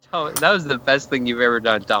Oh, that was the best thing you've ever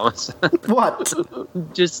done, Thomas. What?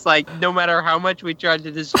 Just like, no matter how much we tried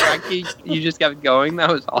to distract you, you just kept going. That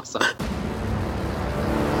was awesome.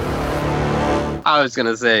 I was going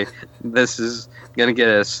to say, this is going to get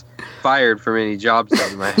us fired from any jobs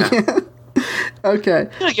that we might have. Okay.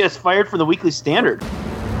 It's going to get us fired from the Weekly Standard.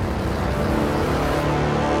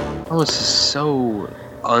 Thomas is so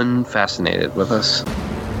unfascinated with us.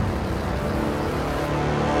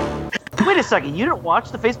 Wait a second, you didn't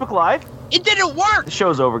watch the Facebook Live? It didn't work! The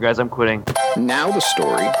show's over, guys. I'm quitting. Now the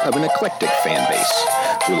story of an eclectic fan base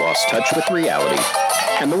who lost touch with reality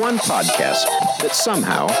and the one podcast that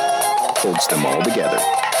somehow holds them all together.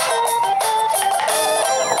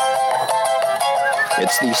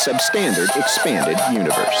 It's the Substandard Expanded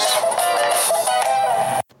Universe.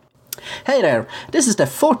 Hey there, this is the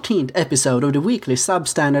 14th episode of the weekly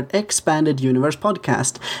Substandard Expanded Universe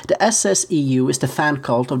podcast. The SSEU is the fan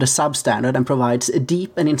cult of the Substandard and provides a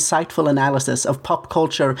deep and insightful analysis of pop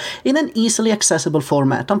culture in an easily accessible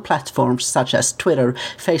format on platforms such as Twitter,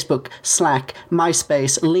 Facebook, Slack,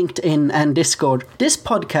 MySpace, LinkedIn, and Discord. This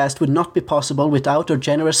podcast would not be possible without our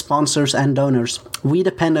generous sponsors and donors. We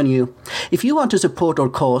depend on you. If you want to support our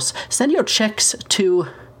cause, send your checks to...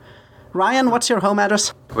 Ryan, what's your home address?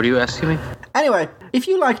 What are you asking me? Anyway, if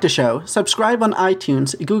you like the show, subscribe on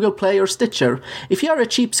iTunes, Google Play, or Stitcher. If you are a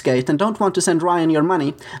cheapskate and don't want to send Ryan your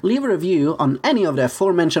money, leave a review on any of the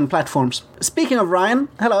aforementioned platforms. Speaking of Ryan,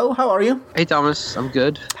 hello, how are you? Hey, Thomas, I'm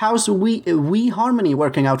good. How's We Harmony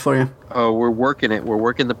working out for you? Oh, we're working it. We're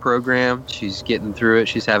working the program. She's getting through it.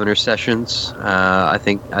 She's having her sessions. I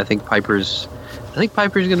think Piper's going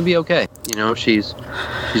to be okay. You know, she's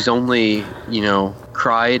only,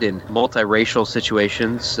 cried in multiracial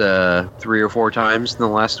situations 3 or 4 times in the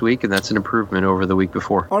last week, and that's an improvement over the week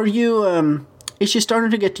before. Are you, is she starting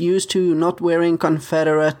to get used to not wearing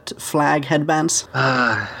Confederate flag headbands?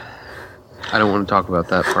 I don't want to talk about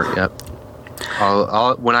that part yet.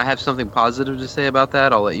 I'll when I have something positive to say about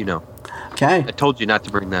that, I'll let you know. Okay. I told you not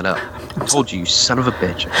to bring that up. I told you son of a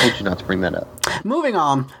bitch. I told you not to bring that up. Moving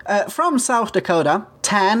on. From South Dakota,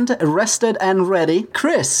 tanned, rested, and ready,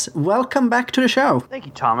 Chris, welcome back to the show. Thank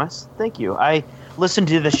you, Thomas. Thank you. I listened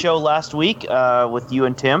to the show last week with you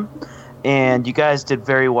and Tim, and you guys did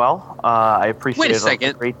very well. I appreciate it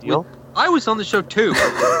a great deal. I was on the show, too.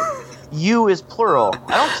 You is plural.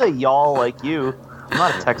 I don't say y'all like you. I'm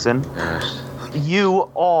not a Texan. You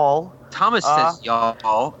all... Thomas says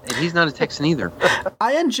y'all, and he's not a Texan either.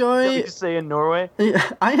 I enjoy... What did you say in Norway?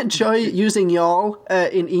 I enjoy using y'all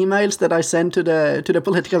in emails that I send to the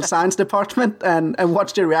political science department and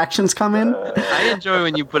watch the reactions come in. I enjoy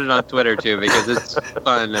when you put it on Twitter, too, because it's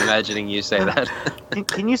fun imagining you say that.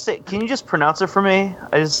 Can you just pronounce it for me?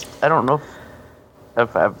 I don't know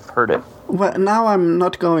if I've heard it. Well, now I'm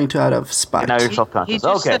not going to out of spite. Now you're self-conscious. He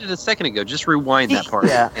just said it a second ago. Just rewind that part.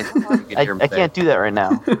 Yeah. And you can hear him I can't do that right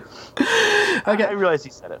now. Okay. I realize he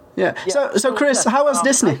said it. Yeah. So Chris, how was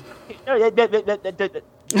Disney?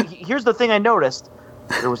 Here's the thing I noticed.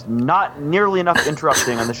 There was not nearly enough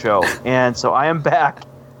interrupting on the show. And so I am back.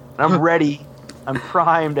 And I'm ready. I'm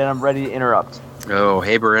primed and I'm ready to interrupt. Oh,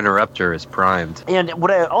 Haberinterruptor is primed. And what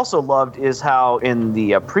I also loved is how in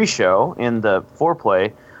the pre-show, in the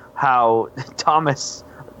foreplay, how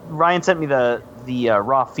Ryan sent me the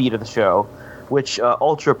raw feed of the show, which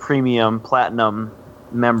ultra premium platinum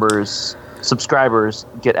subscribers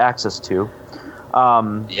get access to.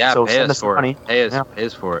 So pay us for it. Pay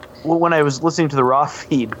us for it. Well, when I was listening to the raw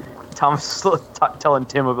feed, Thomas was telling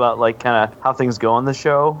Tim about like kind of how things go on the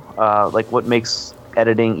show, like what makes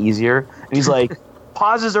editing easier. And he's like,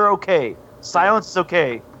 pauses are okay, silence is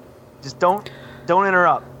okay, just don't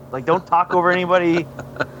interrupt. Like, don't talk over anybody.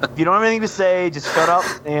 If you don't have anything to say, just shut up,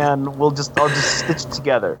 and I'll just stitch it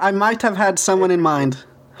together. I might have had someone in mind.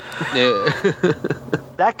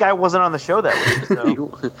 That guy wasn't on the show that week, so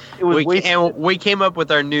it was we came up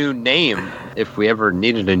with our new name if we ever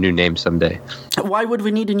needed a new name someday. Why would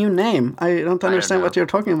we need a new name? I don't understand what you're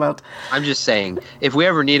talking about. I'm just saying, if we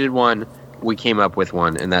ever needed one, we came up with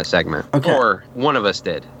one in that segment. Okay. Or one of us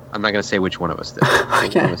did. I'm not going to say which one of us did.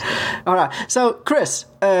 Okay. All right. So, Chris,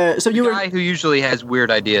 you were... The guy who usually has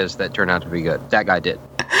weird ideas that turn out to be good. That guy did.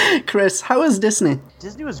 Chris, how was Disney?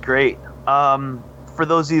 Disney was great. For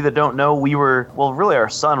those of you that don't know, really our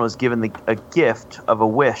son was given a gift of a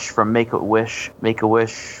wish from Make-A-Wish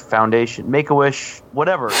Foundation, Make-A-Wish,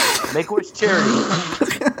 whatever, Make-A-Wish charity.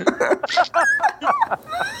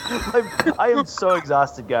 I am so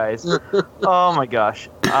exhausted, guys. Oh my gosh.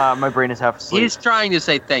 My brain is half asleep. He's trying to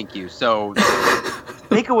say thank you, so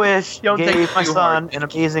Make-A-Wish Don't take gave it my too son hard. an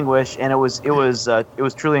amazing wish, and it was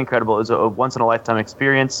truly incredible. It was a once-in-a-lifetime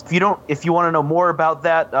experience. If you want to know more about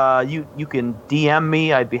that, you can DM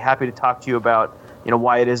me. I'd be happy to talk to you about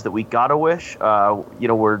why it is that we got a wish.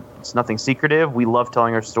 It's nothing secretive. We love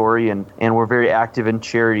telling our story, and we're very active in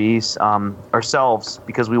charities ourselves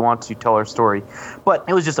because we want to tell our story. But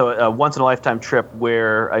it was just a once-in-a-lifetime trip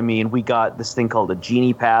where, we got this thing called a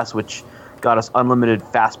Genie Pass, which got us unlimited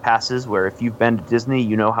fast passes, where if you've been to Disney,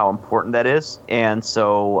 you know how important that is. And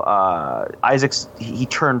so Isaac's, he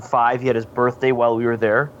turned 5. He had his birthday while we were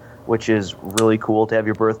there, which is really cool to have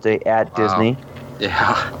your birthday at Disney.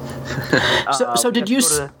 Yeah.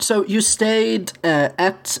 So you stayed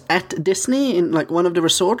at Disney in like one of the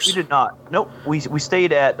resorts? We did not. Nope. We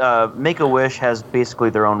stayed at Make-A-Wish has basically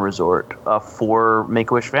their own resort for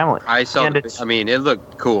Make-A-Wish family. I saw. And it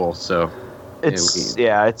looked cool. So.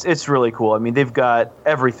 It's really cool. They've got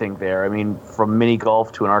everything there. From mini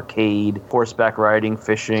golf to an arcade, horseback riding,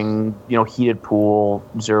 fishing, heated pool,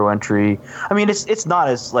 zero entry. It's not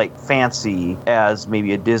as like fancy as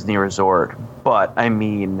maybe a Disney resort, but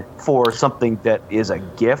for something that is a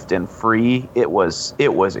gift and free, it was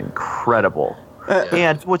incredible.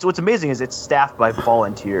 And what's amazing is it's staffed by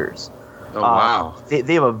volunteers. Oh, wow.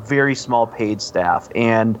 They have a very small paid staff,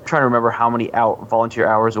 and I'm trying to remember how many volunteer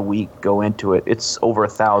hours a week go into it. It's over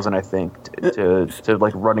 1,000, I think, to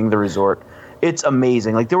like running the resort. It's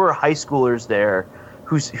amazing. Like, there were high schoolers there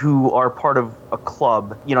who are part of a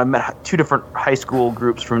club. I met 2 different high school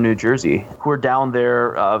groups from New Jersey who are down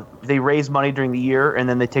there. They raise money during the year, and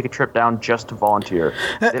then they take a trip down just to volunteer.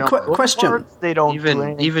 They don't question. They don't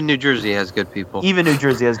even New Jersey has good people. Even New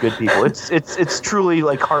Jersey has good people. It's truly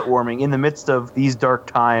like heartwarming. In the midst of these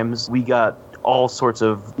dark times, we got all sorts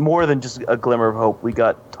of more than just a glimmer of hope. We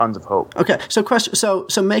got tons of hope. Okay, so question. So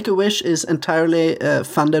Make-A-Wish is entirely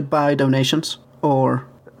funded by donations, or?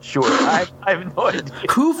 Sure, I have no idea.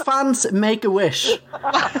 Who funds Make-A-Wish? Is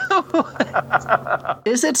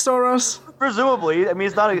it Soros? Presumably.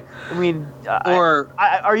 It's not a.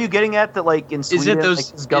 Are you getting at that? Like in Sweden,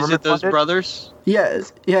 is it those brothers? Yeah.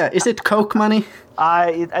 Is it Coke money?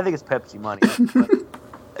 I think it's Pepsi money.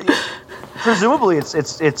 Presumably,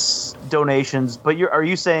 it's donations. But are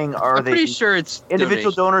you saying I'm pretty sure it's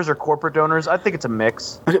individual donors or corporate donors? I think it's a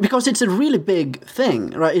mix. Okay, because it's a really big thing,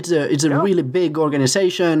 right? It's a really big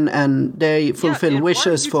organization, and they fulfill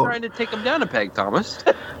wishes for. Why are you trying to take them down a peg, Thomas?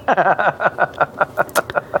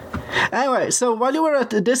 Anyway, so while you were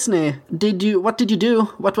at Disney, what did you do?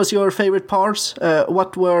 What was your favorite parts?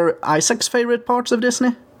 What were Isaac's favorite parts of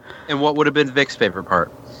Disney? And what would have been Vic's favorite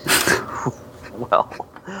part? Well,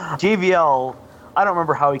 JVL, I don't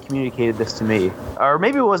remember how he communicated this to me. Or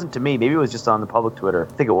maybe it wasn't to me. Maybe it was just on the public Twitter.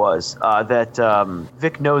 I think it was. That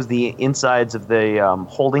Vic knows the insides of the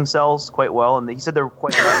holding cells quite well. And he said they're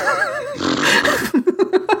quite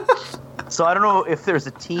So I don't know if there's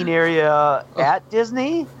a teen area at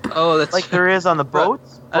Disney. Oh, that's like there is on the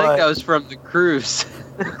boats. I think that was from the cruise.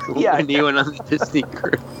 Yeah. When he went on the Disney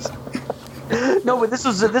cruise. No, but this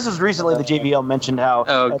was recently. The JVL mentioned how.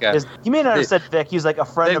 Oh, okay. He may not have said Vic. He was like a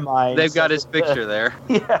friend of mine. They've got his picture there.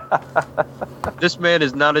 Yeah. This man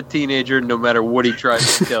is not a teenager, no matter what he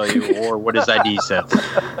tries to tell you or what his ID says.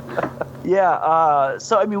 Yeah.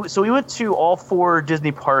 So we went to all 4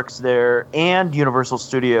 Disney parks there, and Universal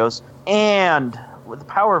Studios, and with the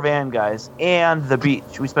power van, guys, and the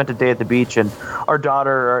beach. We spent a day at the beach, and our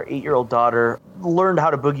 8-year-old daughter, learned how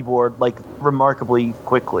to boogie board like remarkably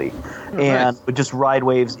quickly, and would just ride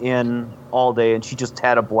waves in all day, and she just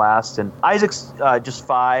had a blast. And Isaac's just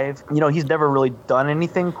 5. He's never really done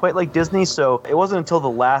anything quite like Disney, so it wasn't until the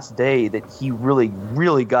last day that he really,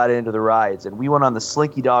 really got into the rides. And we went on the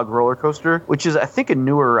Slinky Dog roller coaster, which is, I think, a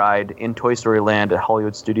newer ride in Toy Story Land at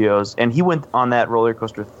Hollywood Studios. And he went on that roller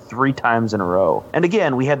coaster 3 times in a row. And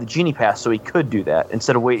again, we had the Genie Pass, so he could do that.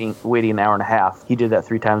 Instead of waiting an hour and a half, he did that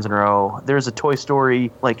 3 times in a row. There's a Toy Story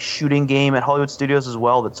like shooting game at Hollywood Studios as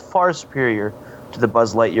well that's far superior to the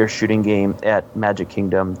Buzz Lightyear shooting game at Magic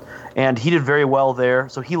Kingdom. And he did very well there,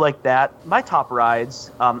 so he liked that. My top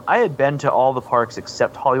rides, I had been to all the parks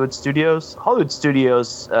except Hollywood Studios. Hollywood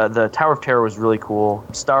Studios, the Tower of Terror was really cool.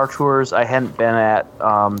 Star Tours, I hadn't been at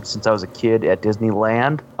since I was a kid at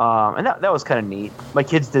Disneyland. And that was kind of neat. My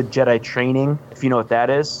kids did Jedi training, if you know what that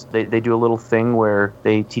is. They do a little thing where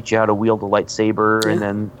they teach you how to wield a lightsaber, and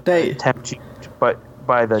then they tempt you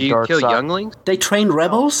by the dark side. Do you kill younglings? They train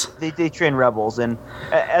rebels? They train rebels, and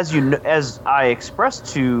as I expressed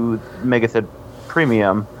to Megathid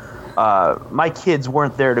Premium, my kids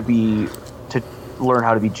weren't there to learn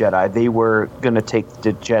how to be Jedi. They were going to take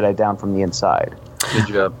the Jedi down from the inside. Good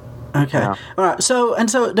job. Okay. Yeah. All right. So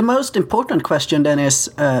the most important question then is,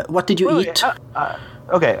 what did you eat?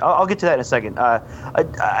 Okay, I'll get to that in a second.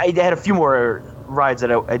 I had a few more rides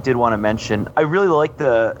that I did want to mention. I really like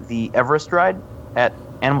the Everest ride at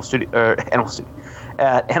Animal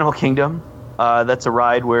Kingdom. That's a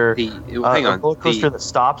ride where hang on, a roller coaster that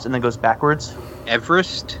stops and then goes backwards.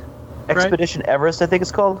 Everest? Expedition Everest, I think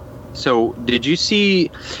it's called. So did you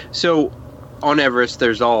see? So on Everest,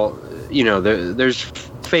 there's there's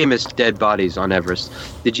famous dead bodies on Everest.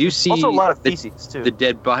 Did you see? Also a lot of feces too. The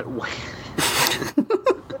dead body.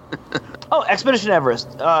 Oh, Expedition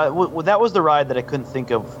Everest. That was the ride that I couldn't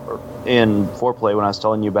think of in Foreplay when I was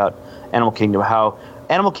telling you about Animal Kingdom. How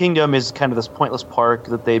Animal Kingdom is kind of this pointless park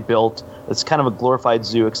that they built. It's kind of a glorified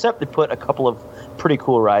zoo, except they put a couple of pretty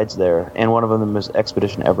cool rides there, and one of them is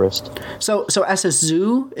Expedition Everest. So as a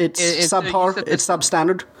zoo, it's subpar, it's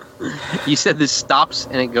substandard. You said this stops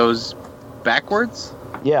and it goes backwards?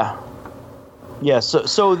 Yeah. Yeah,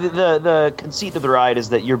 so the conceit of the ride is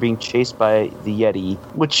that you're being chased by the Yeti,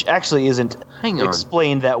 which actually isn't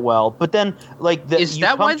explained that well. But then, is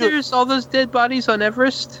that why there's all those dead bodies on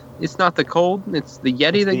Everest? It's not the cold, it's the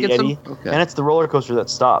Yeti that gets them? Okay. And it's the roller coaster that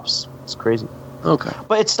stops. It's crazy. Okay.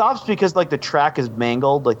 But it stops because the track is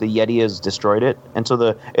mangled, the Yeti has destroyed it, and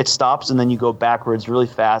so it stops and then you go backwards really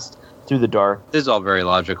fast through the dark. This is all very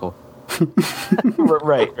logical.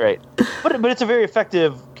 Right. But it's a very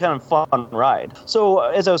effective, kind of fun ride. So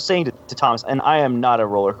as I was saying to Thomas, and I am not a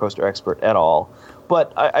roller coaster expert at all,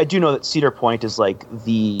 but I do know that Cedar Point is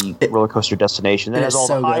the roller coaster destination that has all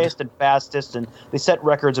the highest and fastest, and they set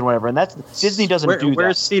records and whatever. And that's Disney doesn't do that.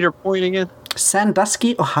 Where's Cedar Point again?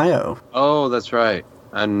 Sandusky, Ohio. Oh, that's right.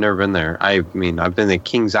 I've never been there. I mean, I've been to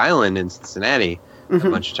Kings Island in Cincinnati a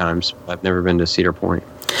bunch of times. But I've never been to Cedar Point.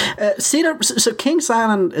 So Kings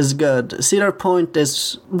Island is good. Cedar Point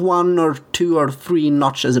is 1 or 2 or 3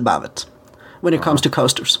 notches above it when it comes to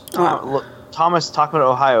coasters. Look, Thomas, talking about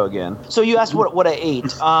Ohio again. So you asked what I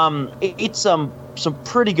ate. I ate some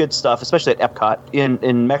pretty good stuff, especially at Epcot.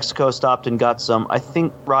 In Mexico, stopped and got some. I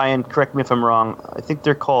think, Ryan, correct me if I'm wrong, I think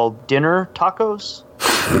they're called dinner tacos.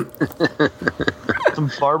 Some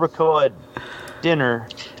barbacoa dinner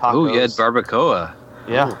tacos. Oh, you had barbacoa.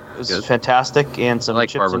 Yeah, it was fantastic, and some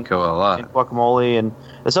chips barbacoa a lot. And guacamole, and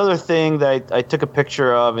this other thing that I took a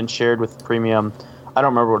picture of and shared with Premium. I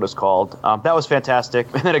don't remember what it was called. That was fantastic.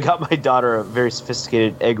 And then I got my daughter a very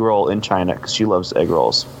sophisticated egg roll in China because she loves egg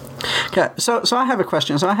rolls. Okay, so I have a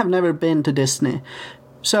question. So I have never been to Disney.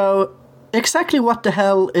 So exactly what the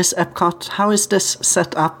hell is Epcot? How is this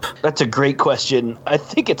set up? That's a great question. I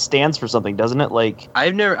think it stands for something, doesn't it?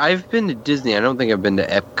 I've been to Disney. I don't think I've been to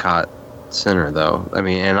Epcot Center though. I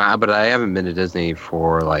mean, but I haven't been to Disney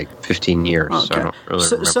for 15 years, okay. so I don't really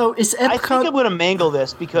remember. So is Epcot? I think I'm going to mangle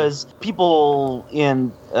this because people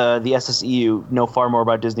in the SSEU know far more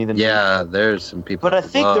about Disney than me. Yeah, there's some people. But I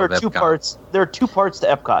think there are two parts. There are 2 parts to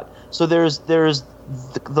Epcot. So there's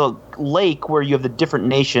the lake where you have the different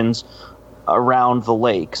nations around the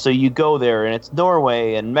lake. So you go there, and it's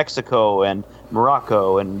Norway and Mexico and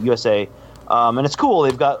Morocco and USA. And it's cool.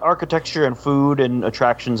 They've got architecture and food and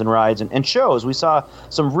attractions and rides and shows. We saw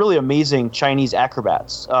some really amazing Chinese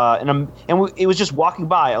acrobats. It was just walking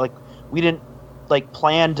by. We didn't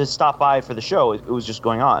plan to stop by for the show. It was just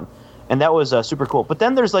going on. And that was super cool. But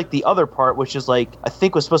then there's the other part, which is I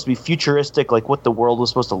think was supposed to be futuristic, what the world was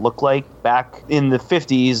supposed to look like. Back in the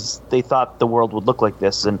 50s, they thought the world would look like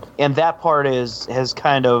this. And that part has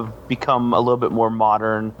kind of become a little bit more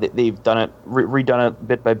modern. They've done it, redone it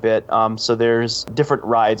bit by bit. So there's different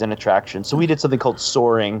rides and attractions. So we did something called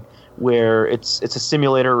Soaring, where it's a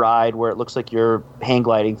simulator ride where it looks like you're hang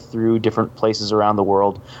gliding through different places around the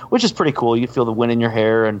world, which is pretty cool. You feel the wind in your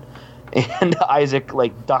hair, and Isaac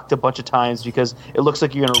ducked a bunch of times because it looks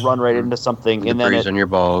like you're gonna run right into something, and then breeze on your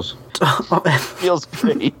balls. It feels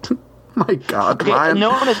great. My God, okay, Ryan.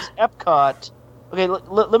 Known as Epcot. Okay,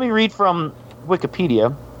 let me read from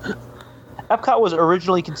Wikipedia. Epcot was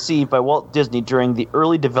originally conceived by Walt Disney during the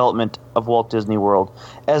early development of Walt Disney World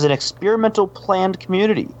as an experimental planned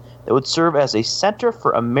community that would serve as a center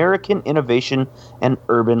for American innovation and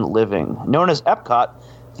urban living. Known as Epcot,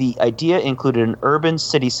 the idea included an urban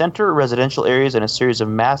city center, residential areas, and a series of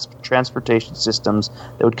mass transportation systems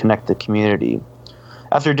that would connect the community.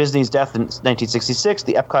 After Disney's death in 1966,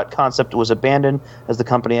 the Epcot concept was abandoned as the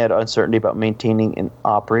company had uncertainty about maintaining an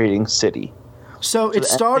operating city. So it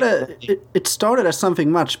started as something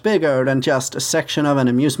much bigger than just a section of an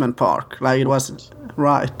amusement park. It wasn't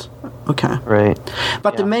right. Okay. Right.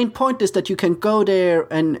 But the main point is that you can go there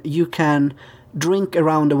and you can drink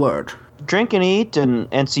around the world. drink and eat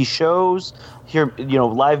and see shows, hear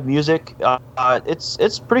live music.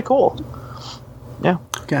 It's pretty cool. Yeah.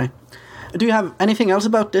 Okay. Do you have anything else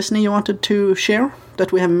about Disney you wanted to share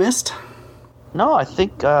that we have missed? No, I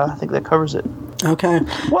think that covers it. Okay.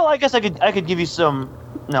 Well, I guess I could give you some.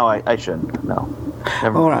 No, I shouldn't. No.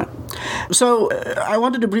 Never All mind. right. So I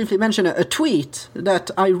wanted to briefly mention a tweet that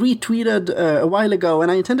I retweeted a while ago, and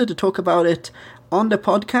I intended to talk about it on the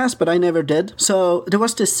podcast, but I never did. So there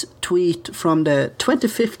was this tweet from the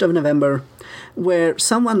 25th of November where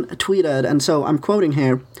someone tweeted, and so I'm quoting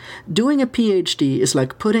here, "Doing a PhD is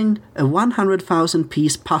like putting a 100,000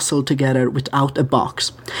 piece puzzle together without a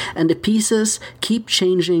box. And the pieces keep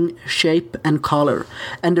changing shape and color.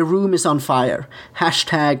 And the room is on fire.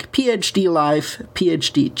 Hashtag PhD life,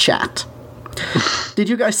 PhD chat." Did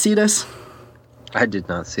you guys see this? I did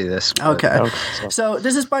not see this. but- Okay. So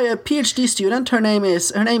this is by a PhD student. Her name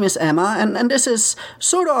is Emma, and this is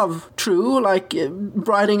sort of true. Like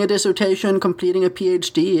writing a dissertation, completing a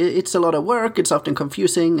PhD, it's a lot of work. It's often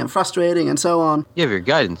confusing and frustrating, and so on. You have your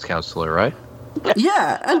guidance counselor, right?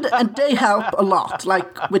 Yeah, and they help a lot. Like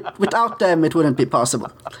without them, it wouldn't be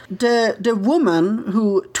possible. The woman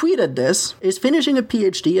who tweeted this is finishing a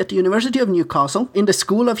PhD at the University of Newcastle in the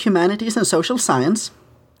School of Humanities and Social Science.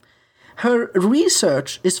 Her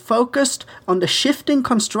research is focused on the shifting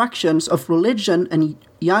constructions of religion and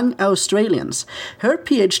young Australians. Her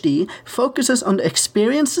PhD focuses on the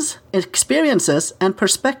experiences and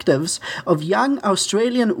perspectives of young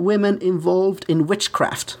Australian women involved in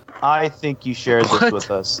witchcraft. I think you shared this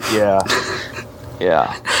with us. Yeah.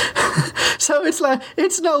 Yeah. So it's like,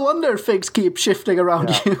 it's no wonder things keep shifting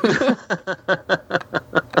around you.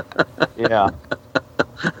 Yeah.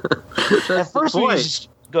 At first,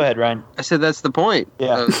 go ahead, Ryan. I said that's the point.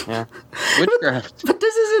 Yeah. of Yeah. Witchcraft. But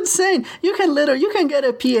this is insane. You can get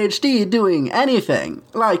a PhD doing anything.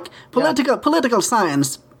 Like political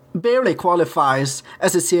science barely qualifies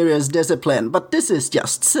as a serious discipline, but this is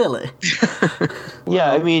just silly.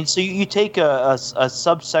 Yeah, I mean, so you take a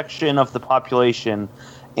subsection of the population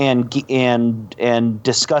and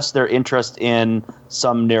discuss their interest in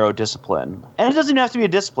some narrow discipline, and it doesn't have to be a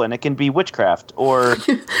discipline. It can be witchcraft, or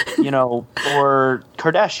or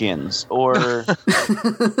Kardashians, or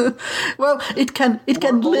Well, it can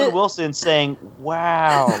Owen Wilson saying,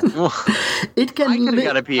 "Wow." it can I could have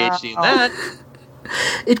got a PhD in that.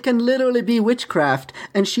 It can literally be witchcraft,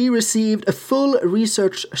 and she received a full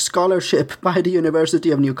research scholarship by the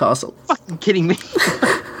University of Newcastle. Fucking kidding me?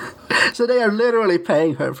 So they are literally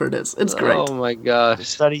paying her for this. It's great. Oh my gosh.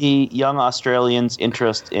 Study young Australians'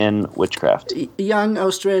 interest in witchcraft. Young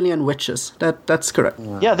Australian witches. That's correct.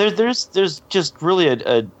 Yeah, there's just really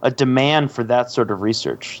a demand for that sort of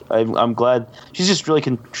research. I'm glad she's just really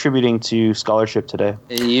contributing to scholarship today.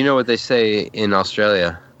 And you know what they say in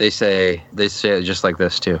Australia? They say it just like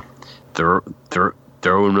this too. Throw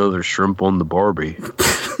another shrimp on the Barbie.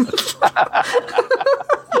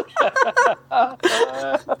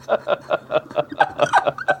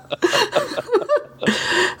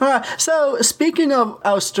 So, speaking of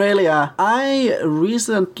Australia, I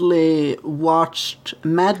recently watched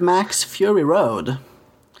Mad Max Fury Road.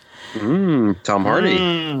 Tom Hardy.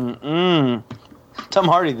 Tom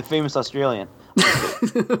Hardy, the famous Australian.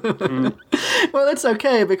 Well, it's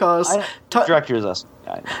okay because Director is us.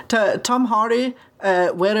 Tom Hardy,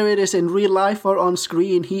 whether it is in real life or on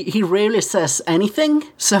screen, he rarely says anything,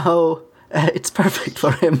 so it's perfect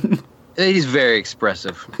for him. He's very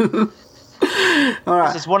expressive. All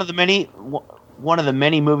right. This is one of the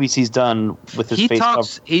many movies he's done with his face covered.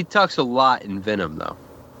 He talks a lot in Venom, though.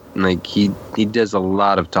 Like he does a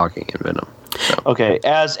lot of talking in Venom. So. Okay,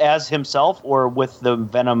 as himself or with the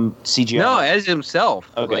Venom CGI? No, as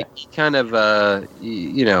himself. Okay. Like he kind of,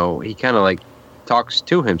 he kind of like talks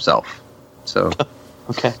to himself. So.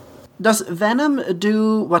 Okay. Does Venom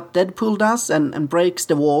do what Deadpool does and breaks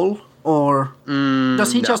the wall? Or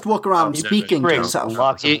does he just walk around speaking to himself?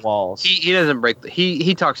 Lots of walls. He doesn't break.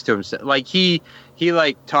 He talks to himself. Like he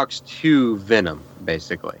like talks to Venom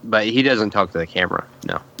basically, but he doesn't talk to the camera.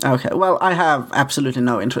 No. Okay. Well, I have absolutely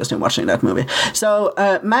no interest in watching that movie. So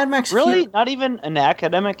Mad Max. Really? Not even an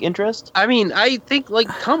academic interest? I mean, I think like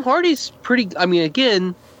Tom Hardy's pretty. I mean,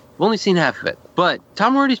 again, we've only seen half of it, but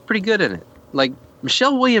Tom Hardy's pretty good in it. Like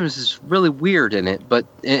Michelle Williams is really weird in it, but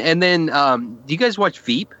and then do you guys watch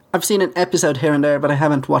Veep? I've seen an episode here and there, but I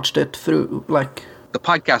haven't watched it through, like... The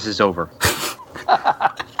podcast is over.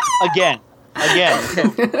 Again. Again. For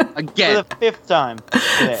the fifth time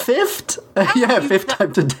today. Fifth? Yeah, fifth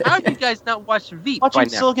time today. How do you guys not watch Veep Watching by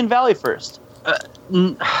now? Silicon Valley first.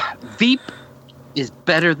 Veep is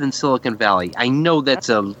better than Silicon Valley. I know that's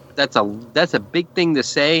a big thing to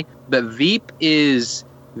say, but Veep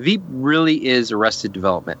really is Arrested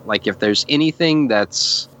Development. Like, if there's anything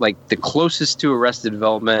that's like the closest to Arrested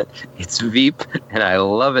Development, it's Veep, and I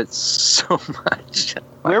love it so much.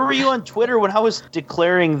 Where were you on Twitter when I was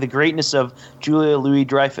declaring the greatness of Julia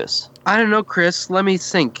Louis-Dreyfus? I don't know, Chris. Let me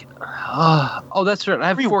think. Oh, that's right. I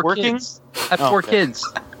have 4 kids. I have 4 kids.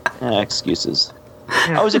 Excuses.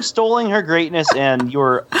 I was extolling her greatness, and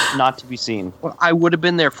you're not to be seen. Well, I would have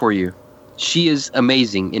been there for you. She is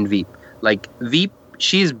amazing in Veep. Like, Veep,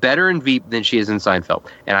 she is better in Veep than she is in Seinfeld.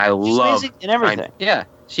 And I She's love amazing in everything. Yeah.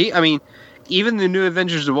 Even the New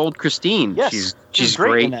Adventures of Old Christine, yes, she's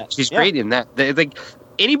great in that. She's great in that. Like,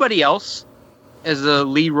 anybody else as a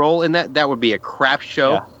lead role in that would be a crap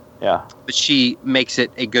show. Yeah. But she makes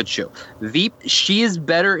it a good show. Veep, she is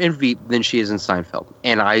better in Veep than she is in Seinfeld.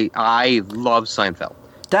 And I love Seinfeld.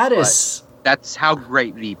 That's how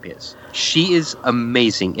great Veep is. She is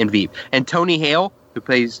amazing in Veep. And Tony Hale, who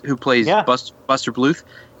plays Buster Bluth,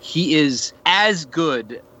 he is as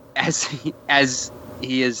good as he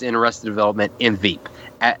is in Arrested Development in Veep.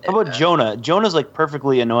 How about Jonah? Jonah's like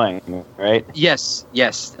perfectly annoying, right? Yes.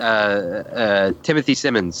 Timothy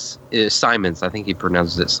Simons. I think he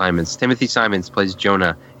pronounces it Simons. Timothy Simons plays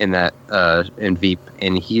Jonah in that in Veep,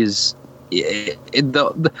 and he is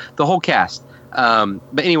the whole cast.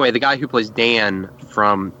 But anyway, the guy who plays Dan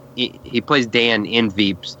he plays Dan in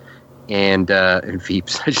Veeps, and in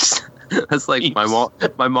Veeps. That's like my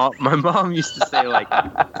mom used to say, like,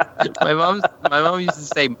 my mom used to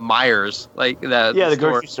say Myers, like that. Yeah, the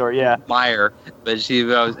grocery store. Yeah, Meyer. But she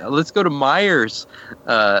was, let's go to Myers.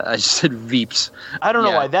 I just said Veeps. I don't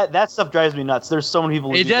know why that stuff drives me nuts. There's so many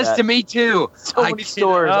people. It does to me too. So many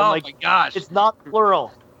stores. Oh I'm like, my gosh! It's not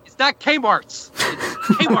plural. It's not Kmart's.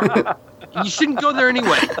 It's Kmart. You shouldn't go there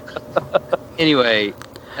anyway. Anyway,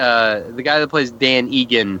 the guy that plays Dan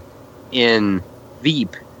Egan in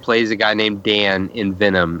Veep plays a guy named Dan in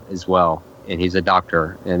Venom as well, and he's a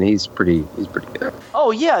doctor, and he's pretty good. Oh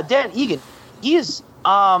yeah, Dan Egan. He's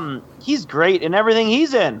great in everything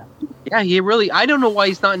he's in. Yeah, I don't know why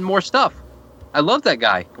he's not in more stuff. I love that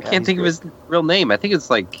guy. I can't think of his real name. I think it's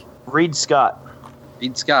like Reed Scott.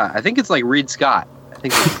 I think it's like Reed Scott. I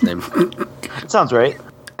think that's his name. It sounds right.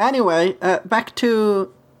 Anyway, back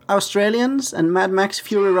to Australians and Mad Max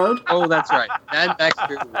Fury Road. Oh, that's right. Mad Max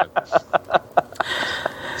Fury Road.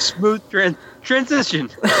 Smooth transition.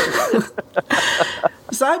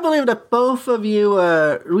 So I believe that both of you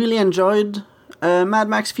really enjoyed Mad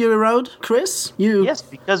Max Fury Road. Chris, you? Yes,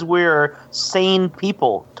 because we're sane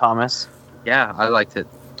people, Thomas. Yeah, I liked it.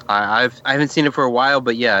 I haven't seen it for a while,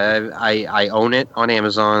 but yeah, I own it on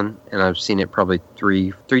Amazon, and I've seen it probably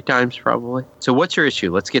three times probably. So what's your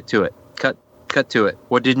issue? Let's get to it. Cut to it.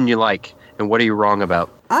 What didn't you like, and what are you wrong about?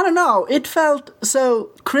 I don't know. It felt so.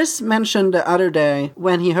 Chris mentioned the other day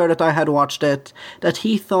when he heard that I had watched it that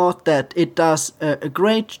he thought that it does a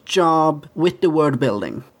great job with the world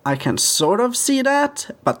building. I can sort of see that,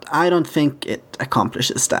 but I don't think it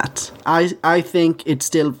accomplishes that. I think it's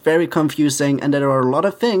still very confusing, and there are a lot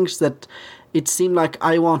of things that it seemed like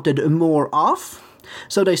I wanted more of.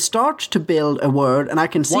 So they start to build a world, and I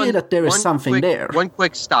can see that there is something there. One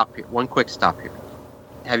quick stop here.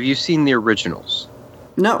 Have you seen the originals?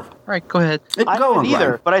 No. All right, go ahead. I haven't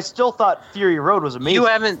either, but I still thought Fury Road was amazing. You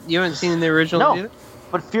haven't seen the originals either?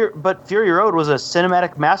 But Fury Road was a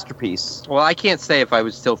cinematic masterpiece. Well, I can't say if I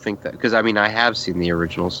would still think that, because I have seen the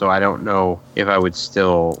original, so I don't know if I would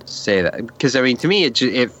still say that. Because to me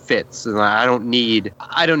it fits, and I don't need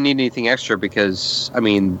anything extra, because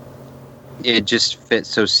it just fits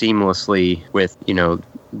so seamlessly with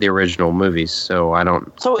the original movies. So I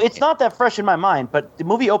don't. So it's not that fresh in my mind, but the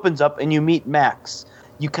movie opens up and you meet Max.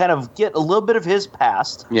 You kind of get a little bit of his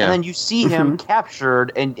past, and then you see him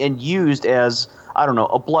captured and used as, I don't know,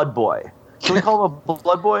 a blood boy. Can we call him a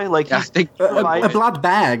blood boy? Like he's a blood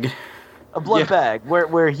bag. A blood bag,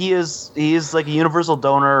 where he is like a universal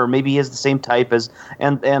donor, or maybe he has the same type as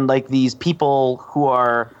and like these people who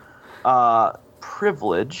are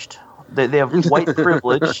privileged. They have white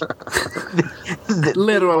privilege.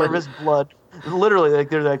 Literally, harvest blood. Literally,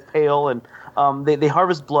 like they're like pale, and they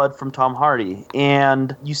harvest blood from Tom Hardy,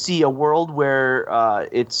 and you see a world where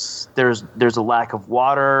there's a lack of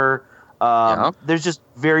water. There's just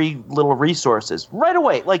very little resources right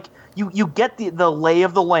away. Like you get the lay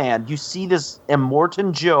of the land. You see this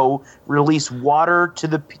Immortan Joe release water to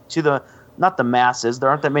the not the masses. There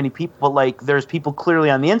aren't that many people, but like there's people clearly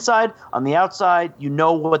on the inside, on the outside. You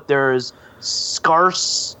know what there's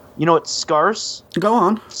scarce You know what's scarce? Go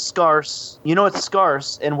on. Scarce. You know what's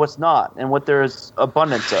scarce and what's not, and what there's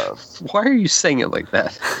abundance of. Why are you saying it like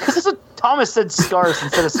that? Because Thomas said scarce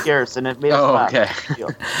instead of scarce, and it made us laugh. Okay.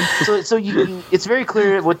 So it's very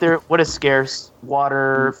clear what is scarce: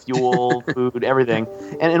 water, fuel, food, everything,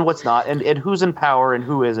 and what's not, and who's in power and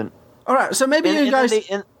who isn't. All right, so maybe you guys.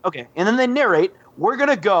 And then they narrate, "We're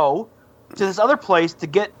gonna go to this other place to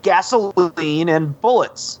get gasoline and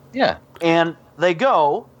bullets." Yeah. And they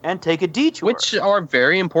go and take a detour, Which are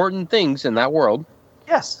very important things in that world.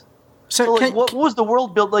 Yes. So what was the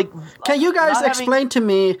world built like? Can you guys explain to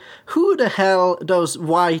me who the hell those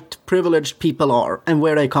white privileged people are and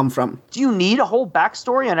where they come from? Do you need a whole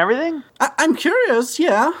backstory on everything? I'm curious,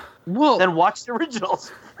 yeah. Well, then watch the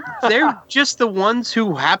originals. They're just the ones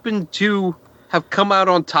who happen to have come out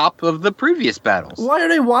on top of the previous battles. Why are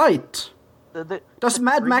they white? Does the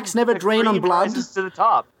Mad Max never drain on blood? Rises to the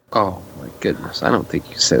top. Oh my goodness! I don't think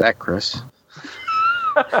you can say that, Chris.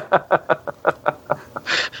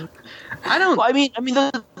 I don't. Well, I mean,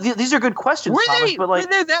 these are good questions. Thomas, but were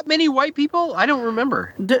there that many white people? I don't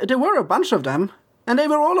remember. There were a bunch of them, and they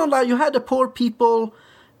were all on like you had the poor people,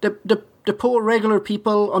 the poor regular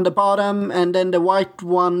people on the bottom, and then the white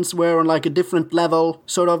ones were on like a different level,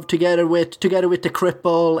 sort of together with the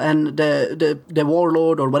cripple and the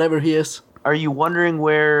warlord or whatever he is. Are you wondering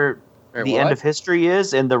where the end of history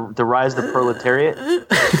is and the rise of the proletariat?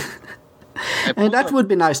 And that would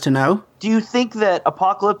be nice to know. Do you think that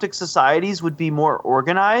apocalyptic societies would be more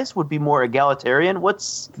organized, would be more egalitarian?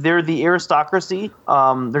 They're the aristocracy.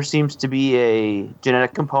 There seems to be a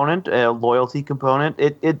genetic component, a loyalty component.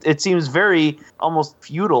 It seems very almost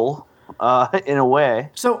feudal in a way.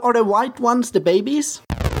 So are the white ones the babies?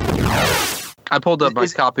 I pulled up my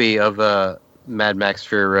copy of Mad Max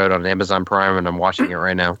Fury Road on Amazon Prime, and I'm watching it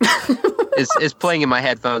right now. It's playing in my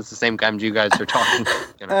headphones the same time you guys are talking.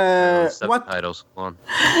 Subtitles. Come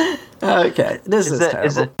on. Okay, this is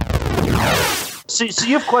terrible. So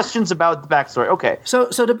you have questions about the backstory. Okay. So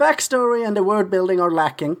the backstory and the world building are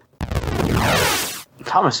lacking.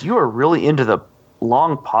 Thomas, you are really into the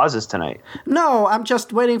long pauses tonight. No, I'm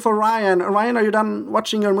just waiting for Ryan. Ryan, are you done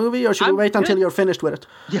watching your movie, or should we wait until you're finished with it?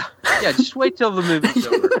 Yeah, just wait till the movie's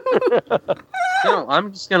over. No,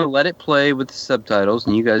 I'm just going to let it play with the subtitles,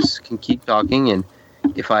 and you guys can keep talking, and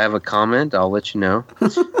if I have a comment, I'll let you know.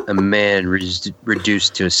 A man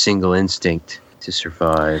reduced to a single instinct to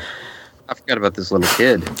survive. I forgot about this little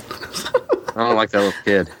kid. I don't like that little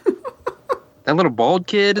kid. That little bald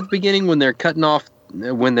kid at the beginning when they're cutting off,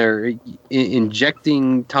 when they're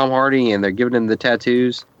injecting Tom Hardy and they're giving him the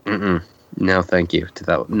tattoos. No, thank you to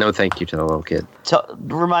that. No, thank you to the little kid.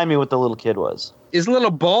 Remind me what the little kid was. Is a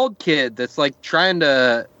little bald kid that's trying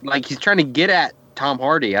to get at Tom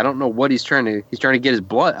Hardy. I don't know what he's trying to get his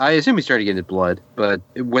blood. I assume he's trying to get his blood. But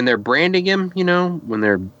when they're branding him, when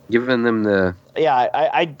they're giving them the... Yeah,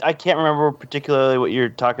 I can't remember particularly what you're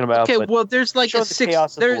talking about. Okay, well, there's like a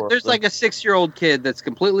 6-year-old kid that's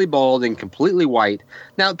completely bald and completely white.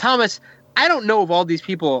 Now, Thomas, I don't know if all these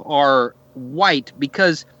people are white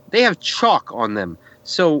because they have chalk on them.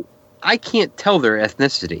 So I can't tell their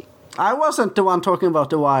ethnicity. I wasn't the one talking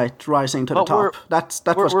about the white rising to the top.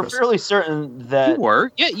 We're fairly certain that... You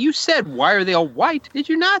were? Yeah, you said, why are they all white? Did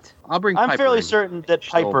you not? I'll bring Piper. I'm fairly certain that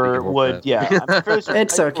Piper would... Yeah, I'm fairly certain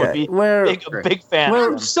it's Piper okay. Would be a big fan.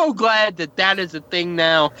 We're so glad that is a thing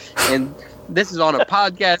now, and this is on a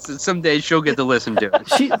podcast, and someday she'll get to listen to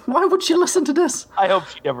it. Why would she listen to this? I hope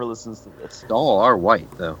she never listens to this. All are white,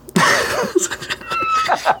 though.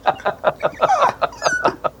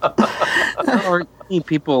 There aren't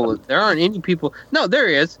any people. No, there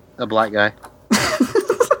is a black guy.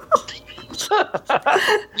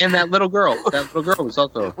 And that little girl. That little girl was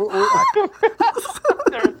also black.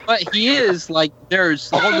 But he is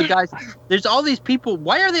there's all the guys. There's all these people.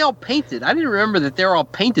 Why are they all painted? I didn't remember that they're all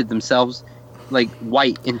painted themselves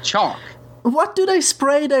white in chalk. What do they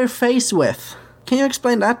spray their face with? Can you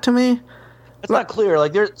explain that to me? It's not clear.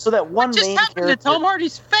 So that one what just main happened character... to Tom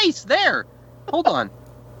Hardy's face there? Hold on.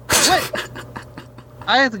 What?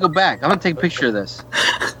 I have to go back. I'm gonna take a picture of this.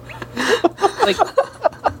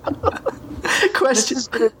 Question. This is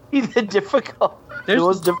gonna be the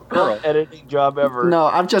most difficult editing job ever. No,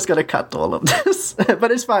 I'm just gonna cut all of this,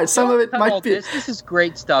 but it's fine. Some of it might be. This is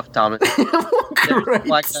great stuff, Thomas. Great. There's the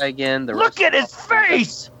black guy again. Look at his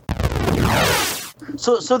face.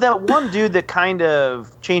 So that one dude that kind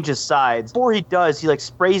of changes sides, before he does, he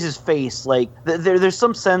sprays his face. There's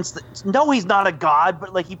some sense that, no, he's not a god,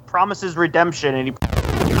 but he promises redemption, and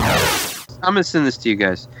I'm gonna send this to you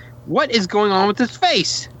guys. What is going on with his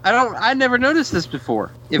face? I never noticed this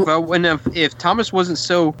before. If Thomas wasn't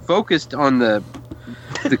so focused on the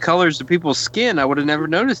the colors of people's skin, I would have never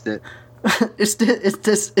noticed it.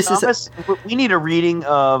 Thomas, we need a reading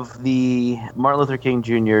of the Martin Luther King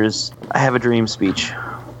Jr.'s "I Have a Dream" speech.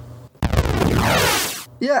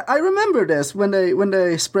 Yeah, I remember this when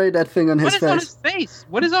they sprayed that thing on his face. What is on his face?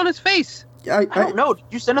 What is on his face? I don't know. Did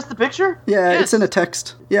you send us the picture? Yeah, Yes. It's in a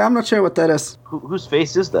text. Yeah, I'm not sure what that is. Whose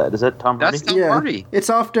face is that? Is that Tom Hardy? That's Tom Hardy. It's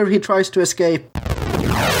after he tries to escape.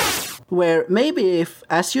 Where maybe if,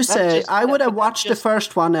 as you say, I would have watched the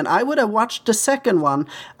first one and I would have watched the second one,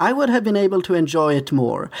 I would have been able to enjoy it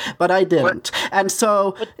more. But I didn't. And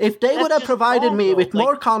so if they would have provided me with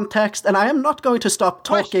more context, and I am not going to stop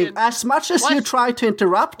talking, as much as you try to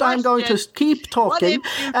interrupt, I'm going to keep talking.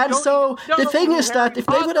 And so the thing is that if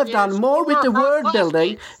they would have done more with the word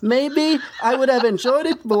building, maybe I would have enjoyed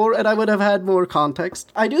it more and I would have had more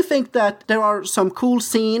context. I do think that there are some cool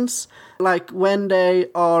scenes, like when they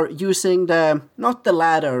are using not the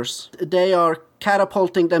ladders, they are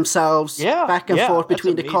catapulting themselves back and forth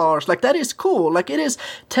between the cars. Like, that is cool. Like, it is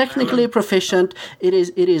technically proficient. It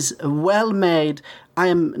is well made. I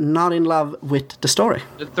am not in love with the story.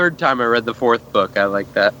 The third time I read the fourth book, I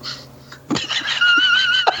like that.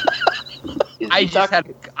 I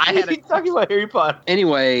had talking about Harry Potter.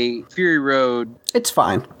 Anyway, Fury Road. It's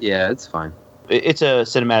fine. Yeah, it's fine. It's a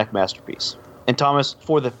cinematic masterpiece. And Thomas,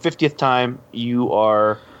 for the 50th time, you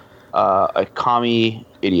are a commie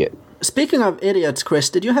idiot. Speaking of idiots,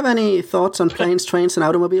 Chris, did you have any thoughts on planes, trains, and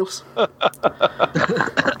automobiles?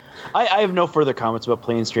 I have no further comments about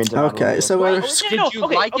planes, trains, and automobiles. Okay, so we're... Did you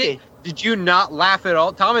like it? Did you not laugh at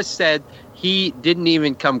all? Thomas said he didn't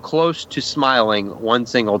even come close to smiling one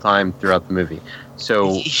single time throughout the movie.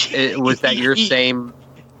 So was that your same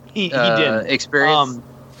he did experience?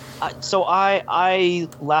 So I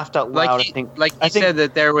laughed out loud.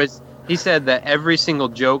 He said that every single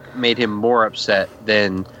joke made him more upset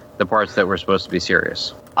than the parts that were supposed to be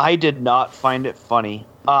serious. I did not find it funny.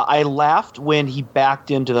 I laughed when he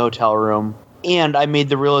backed into the hotel room, and I made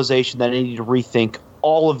the realization that I needed to rethink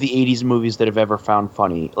all of the 80s movies that I've ever found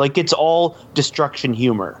funny. Like, it's all destruction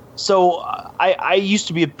humor. So I used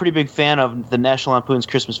to be a pretty big fan of the National Lampoon's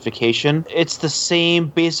Christmas Vacation. It's the same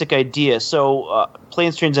basic idea. So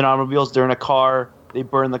planes, trains, and automobiles, they're in a car, they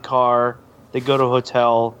burn the car, they go to a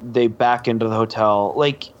hotel, they back into the hotel,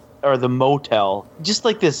 or the motel. Just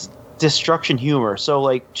like this destruction humor. So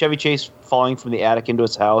like Chevy Chase falling from the attic into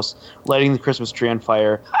his house, lighting the Christmas tree on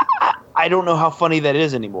fire. I don't know how funny that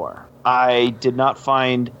is anymore. I did not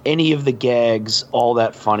find any of the gags all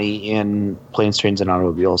that funny in Planes, Trains, and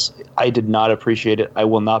Automobiles. I did not appreciate it. I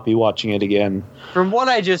will not be watching it again. From what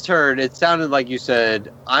I just heard, it sounded like you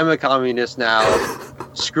said, I'm a communist now.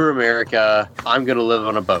 Screw America. I'm going to live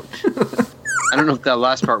on a boat. I don't know if that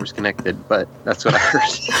last part was connected, but that's what I heard.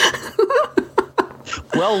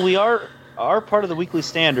 Well, we are part of the Weekly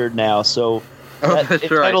Standard now, so that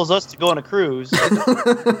entitles us to go on a cruise.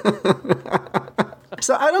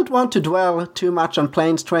 So I don't want to dwell too much on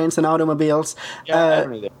planes, trains, and automobiles. Yeah,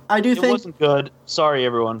 I don't either. It wasn't good. Sorry,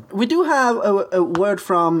 everyone. We do have a word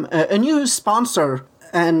from a new sponsor,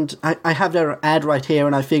 and I have their ad right here,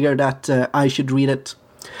 and I figured that I should read it.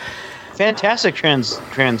 Fantastic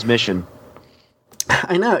transmission.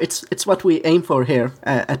 I know, it's what we aim for here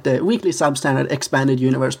at the Weekly Substandard Expanded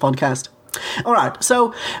Universe podcast. Alright,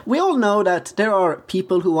 so we all know that there are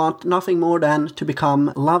people who want nothing more than to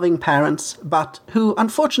become loving parents, but who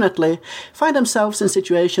unfortunately find themselves in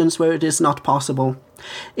situations where it is not possible.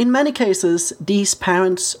 In many cases, these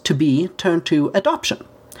parents-to-be turn to adoption.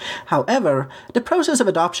 However, the process of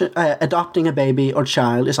adopting a baby or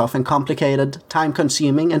child is often complicated,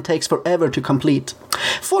 time-consuming, and takes forever to complete.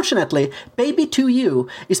 Fortunately, Baby2U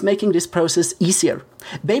is making this process easier.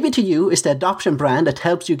 Baby2U is the adoption brand that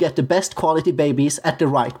helps you get the best quality babies at the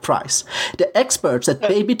right price. The experts at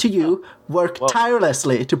Baby2U work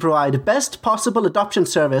tirelessly to provide the best possible adoption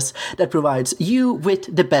service that provides you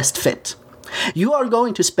with the best fit. You are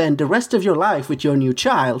going to spend the rest of your life with your new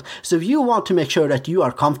child, so you want to make sure that you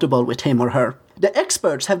are comfortable with him or her. The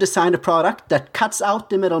experts have designed a product that cuts out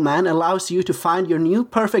the middleman and allows you to find your new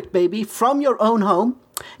perfect baby from your own home.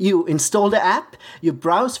 You install the app, you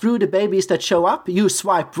browse through the babies that show up, you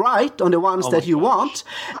swipe right on the ones that you want,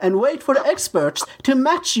 and wait for the experts to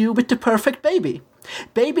match you with the perfect baby.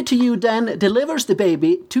 Baby2U then delivers the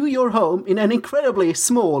baby to your home in an incredibly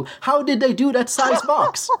small, how did they do that size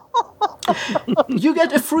box? You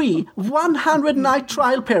get a free 100-night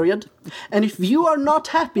trial period, and if you are not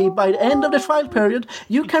happy by the end of the trial period,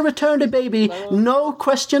 you can return the baby, no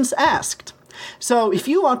questions asked. So if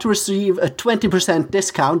you want to receive a 20%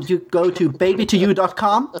 discount, you go to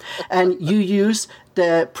baby2u.com and you use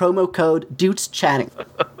the promo code DudesChatting.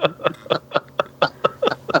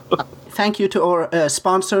 thank you to our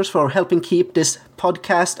sponsors for helping keep this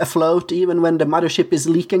podcast afloat even when the mothership is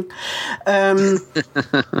leaking.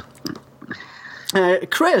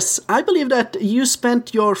 Chris, I believe that you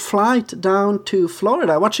spent your flight down to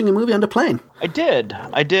Florida watching a movie on the plane. I did.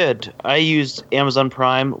 I used Amazon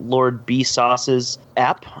Prime Lord B. Sauce's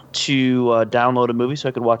app to download a movie so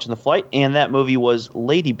I could watch in the flight, and that movie was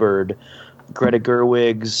Lady Bird, Greta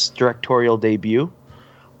Gerwig's directorial debut,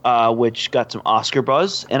 which got some Oscar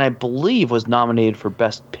buzz, and I believe was nominated for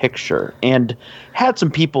Best Picture, and had some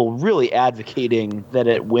people really advocating that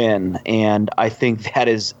it win, and I think that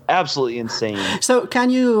is absolutely insane. So can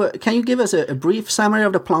you give us a brief summary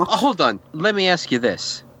of the plot? Oh, hold on. Let me ask you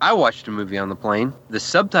this. I watched a movie on the plane. The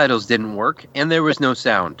subtitles didn't work, and there was no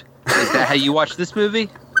sound. Is that how you watched this movie?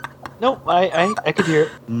 No, I could hear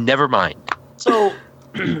it. Never mind. So,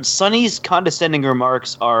 Sonny's condescending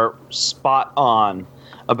remarks are spot on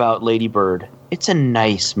about Lady Bird. It's a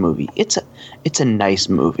nice movie. It's a nice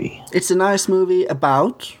movie. It's a nice movie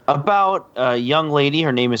about a young lady.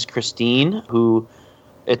 Her name is Christine, who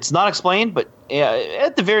it's not explained, but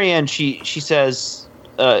at the very end, she says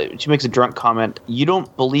she makes a drunk comment. You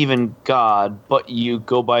don't believe in God, but you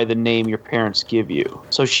go by the name your parents give you.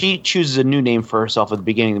 So she chooses a new name for herself at the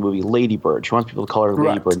beginning of the movie, Lady Bird. She wants people to call her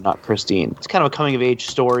Lady Bird, not Christine. It's kind of a coming of age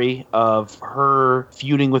story of her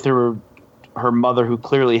feuding with her mother, who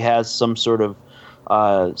clearly has some sort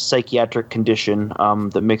of psychiatric condition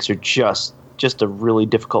that makes her just a really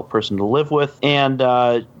difficult person to live with. And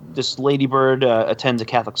this Lady Bird attends a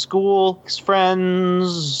Catholic school, makes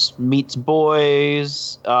friends, meets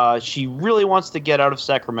boys. She really wants to get out of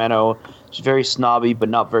Sacramento. She's very snobby, but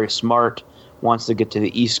not very smart. Wants to get to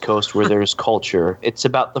the East Coast where there's culture. It's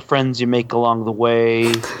about the friends you make along the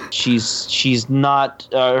way. She's not.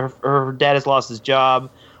 Her dad has lost his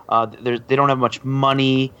job. They don't have much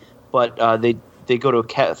money, but they go to a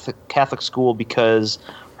Catholic school because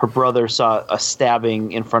her brother saw a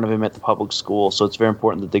stabbing in front of him at the public school. So it's very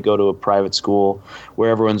important that they go to a private school where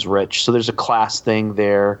everyone's rich. So there's a class thing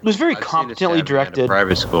there. It was very competently directed. At a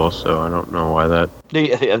private school, so I don't know why that.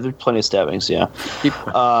 Yeah, there's plenty of stabbings. Yeah,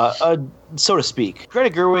 so to speak. Greta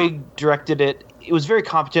Gerwig directed it. It was very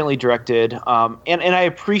competently directed, and I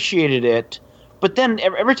appreciated it. But then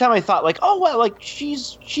every time I thought, like, oh well, like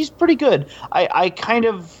she's pretty good. I kind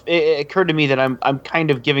of, it occurred to me that I'm kind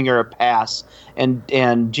of giving her a pass. And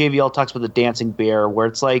JVL talks about the dancing bear, where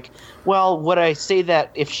it's like, well, would I say that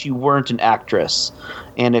if she weren't an actress,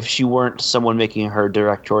 and if she weren't someone making her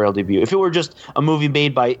directorial debut, if it were just a movie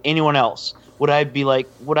made by anyone else, would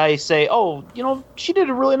I say, oh, she did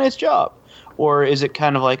a really nice job? Or is it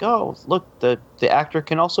kind of like, oh, look, the actor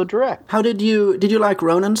can also direct? How did you like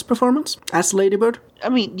Ronan's performance as Lady Bird? I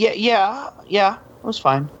mean, yeah, it was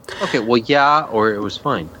fine. Okay, well, yeah, or it was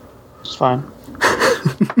fine. It was fine.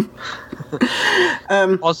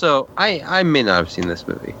 Also, I may not have seen this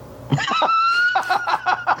movie.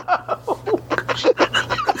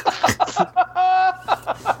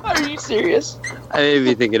 Are you serious? I may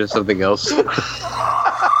be thinking of something else.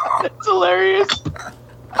 That's hilarious.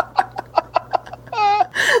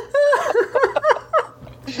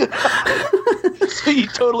 So you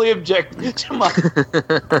totally object to my...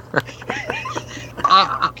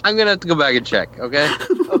 I'm going to have to go back and check, okay?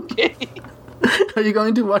 Okay. Are you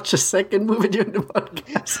going to watch a second movie during the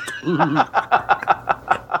podcast?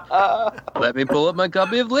 Let me pull up my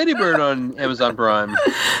copy of Lady Bird on Amazon Prime.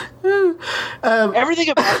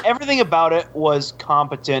 Everything about it was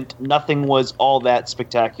competent. Nothing was all that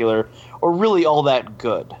spectacular or really all that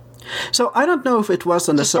good. So I don't know if it was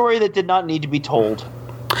on the story that did not need to be told.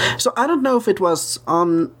 So I don't know if it was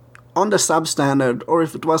on the substandard or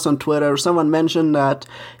if it was on Twitter. Someone mentioned that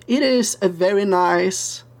it is a very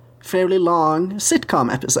nice, fairly long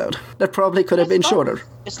sitcom episode that probably could have been shorter.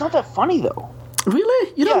 It's not that funny though.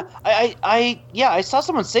 Really? I saw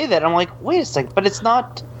someone say that. I'm like, wait a second, but it's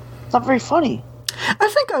not very funny. I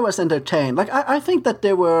think I was entertained. Like I think that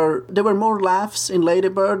there were more laughs in Lady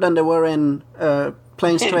Bird than there were in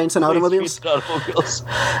Planes, Trains, and Automobiles.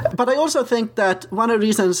 But I also think that one of the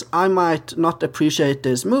reasons I might not appreciate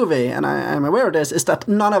this movie, and I'm aware of this, is that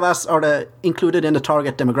none of us are included in the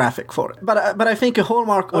target demographic for it. But I think a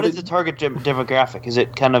hallmark What is the target demographic? Is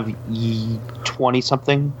it kind of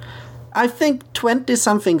 20-something? I think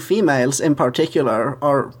 20-something females in particular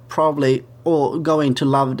are probably all going to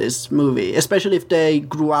love this movie, especially if they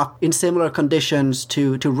grew up in similar conditions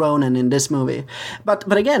to Ronan in this movie.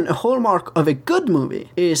 But again, a hallmark of a good movie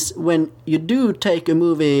is when you do take a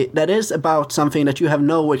movie that is about something that you have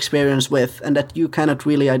no experience with and that you cannot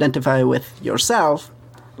really identify with yourself,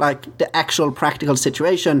 like the actual practical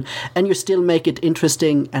situation, and you still make it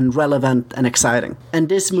interesting and relevant and exciting. And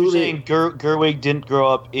this movie, you're saying Gerwig didn't grow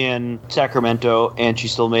up in Sacramento, and she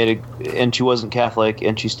she wasn't Catholic,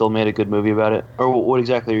 and she still made a good movie about it? Or what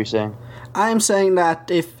exactly are you saying? I'm saying that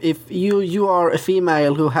if you are a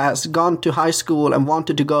female who has gone to high school and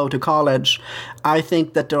wanted to go to college, I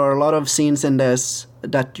think that there are a lot of scenes in this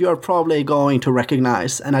that you're probably going to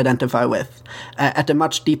recognize and identify with at a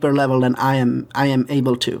much deeper level than I am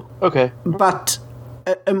able to. Okay. But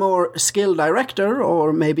a more skilled director,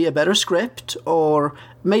 or maybe a better script, or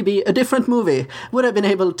maybe a different movie would have been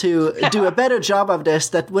able to do a better job of this,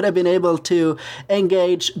 that would have been able to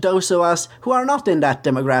engage those of us who are not in that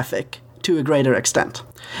demographic to a greater extent.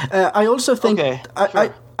 I also think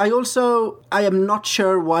I am not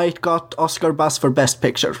sure why it got Oscar buzz for Best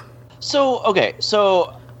Picture. So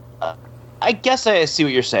I guess I see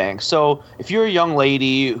what you're saying. So if you're a young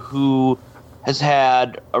lady who has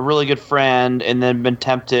had a really good friend and then been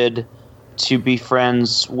tempted to be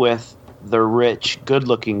friends with the rich,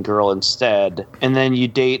 good-looking girl instead, and then you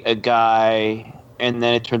date a guy and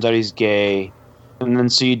then it turns out he's gay, and then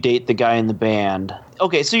so you date the guy in the band.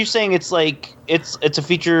 Okay, so you're saying it's like it's a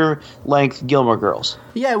feature-length Gilmore Girls.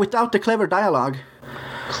 Yeah, without the clever dialogue.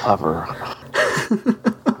 Clever.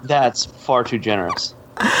 That's far too generous.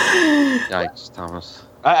 Yikes, Thomas.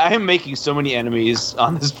 I am making so many enemies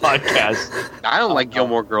on this podcast. I don't like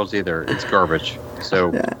Gilmore Girls either. It's garbage.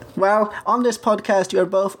 So, yeah. Well, on this podcast, you are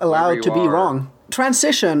both allowed to be wrong.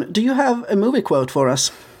 Transition. Do you have a movie quote for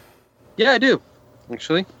us? Yeah, I do,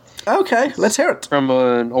 actually. Okay, let's hear it. From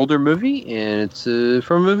an older movie, and it's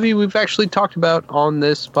from a movie we've actually talked about on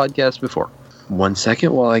this podcast before. 1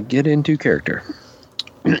 second while I get into character.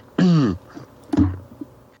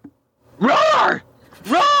 Roar!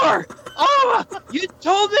 Roar! Oh, you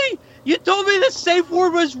told me the safe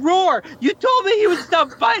word was roar. You told me he would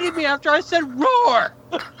stop biting me after I said roar.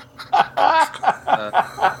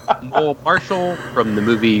 Noel Marshall from the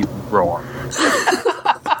movie Roar.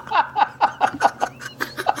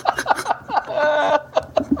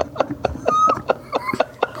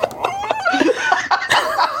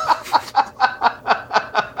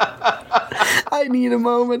 I need a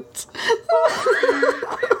moment.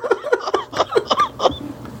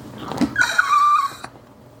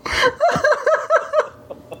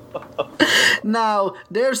 Now,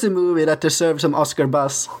 there's a movie that deserves some Oscar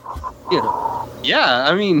buzz. Yeah,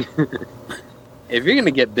 I mean, if you're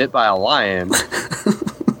gonna get bit by a lion.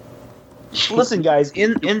 Listen, guys,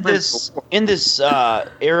 in this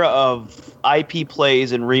era of IP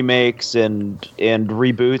plays and remakes and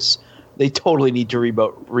reboots, they totally need to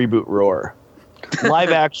reboot Roar.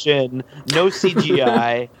 Live action, no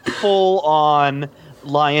CGI, full on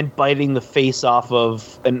lion biting the face off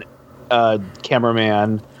of an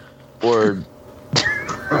cameraman, or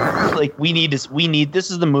like we need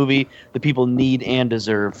this is the movie that people need and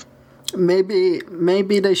deserve. Maybe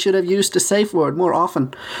they should have used the safe word more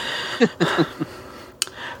often.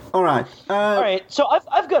 All right. So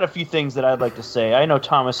I've got a few things that I'd like to say. I know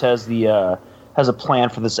Thomas has a plan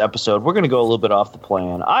for this episode. We're going to go a little bit off the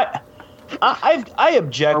plan. I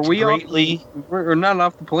object greatly. We're not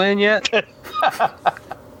off the plan yet.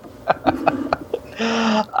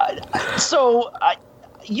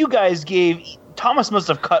 You guys Thomas must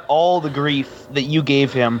have cut all the grief that you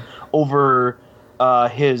gave him over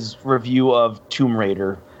his review of Tomb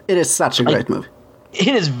Raider. It is such a great movie. It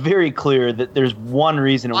is very clear that there's one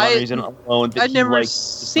reason alone that I've never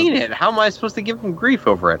seen it. How am I supposed to give him grief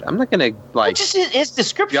over it? I'm not going to just his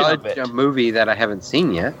description of it. A movie that I haven't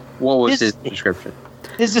seen yet. What was his description?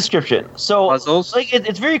 His description. So puzzles.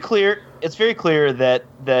 It's very clear. It's very clear that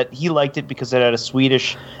he liked it because it had a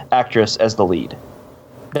Swedish actress as the lead.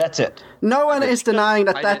 That's it. No one is denying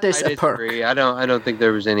that is a perk. I don't think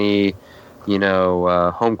there was any,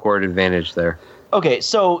 home court advantage there. Okay,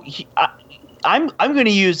 so I'm going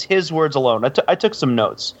to use his words alone. I took some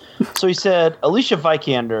notes. So he said Alicia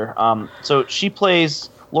Vikander. So she plays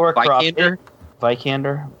Laura Croft.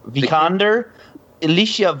 Vikander.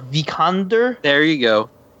 Alicia Vikander. There you go.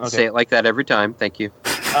 Okay. Say it like that every time. Thank you.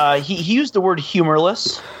 He used the word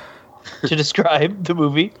humorless to describe the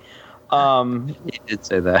movie. He did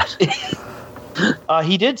say that.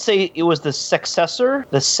 He did say it was the sexcessor.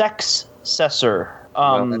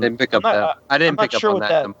 I didn't pick up that. I didn't pick up on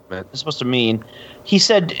that. It's supposed to mean. He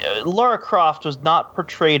said Lara Croft was not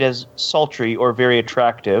portrayed as sultry or very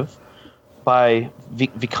attractive by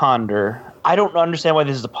Vikander. I don't understand why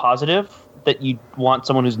this is a positive, that you want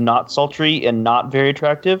someone who's not sultry and not very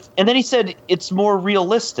attractive. And then he said it's more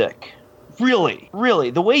realistic. Really.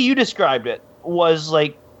 The way you described it was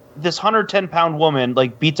like this 110-pound woman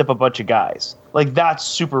like beats up a bunch of guys. Like, that's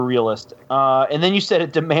super realistic. And then you said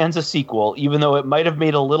it demands a sequel, even though it might have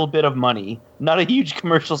made a little bit of money. Not a huge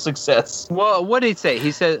commercial success. Well, what did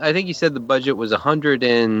he say? I think he said the budget was $100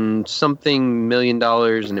 and something million,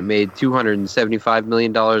 and it made $275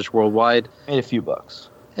 million worldwide. Made a few bucks.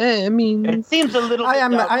 I mean, it seems a little. I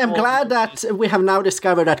am glad that we have now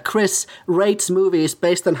discovered that Chris rates movies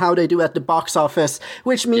based on how they do at the box office,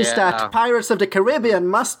 which means that Pirates of the Caribbean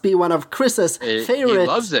must be one of Chris's favorite he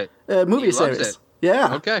loves it. Movie series. It.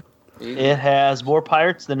 Yeah. Okay. It has more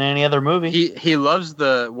pirates than any other movie. He loves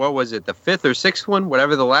the 5th or 6th one,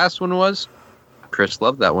 whatever the last one was. Chris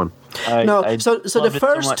loved that one. So the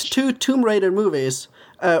first two Tomb Raider movies.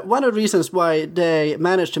 One of the reasons why they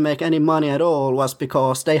managed to make any money at all was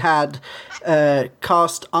because they had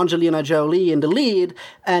cast Angelina Jolie in the lead,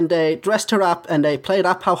 and they dressed her up and they played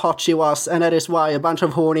up how hot she was, and that is why a bunch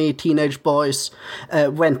of horny teenage boys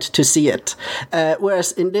went to see it.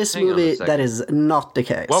 Whereas in this movie, that is not the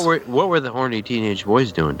case. What were the horny teenage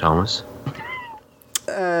boys doing, Thomas?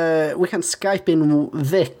 We can Skype in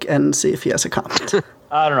Vic and see if he has a comment.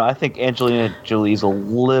 I don't know. I think Angelina Jolie's a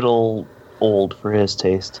little old for his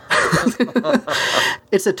taste.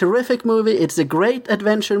 It's a terrific movie. It's a great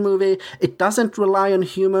adventure movie. It doesn't rely on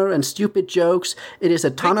humor and stupid jokes. It is a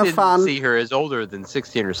ton of fun. Didn't see her as older than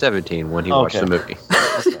 16 or 17 when he watched the movie.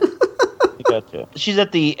 Okay. Gotcha. She's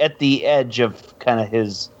at the edge of kind of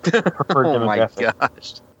his preferred demographic. My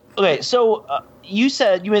gosh. Okay, so you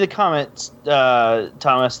made the comment,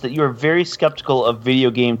 Thomas, that you were very skeptical of video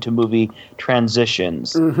game to movie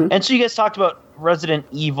transitions. Mm-hmm. And so you guys talked about Resident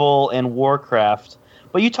Evil and Warcraft,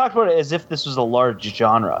 but you talked about it as if this was a large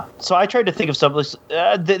genre. So I tried to think of something.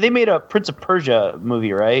 They made a Prince of Persia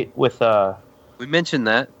movie, right? With we mentioned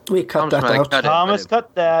that. We cut that out. Thomas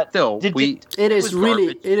cut that. Still, it is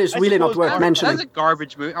really not worth mentioning. That's a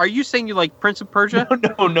garbage movie. Are you saying you like Prince of Persia?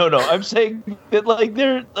 No. I'm saying that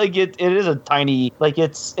it is a tiny,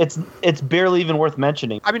 it's barely even worth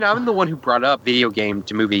mentioning. I mean, I'm the one who brought up video game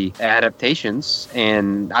to movie adaptations,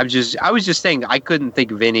 and I was just saying I couldn't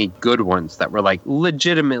think of any good ones that were like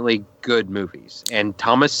legitimately good movies. And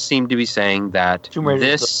Thomas seemed to be saying that Tomb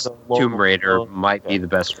Raider might be the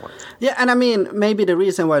best one. Yeah, and I mean, maybe the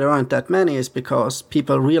reason why there aren't that many is because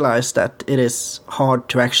people realize that it is hard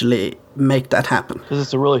to actually make that happen. Because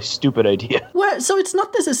it's a really stupid idea. Well, so it's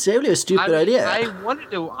not necessarily a stupid idea.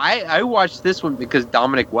 I watched this one because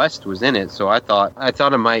Dominic West was in it, so I thought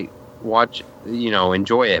I might watch,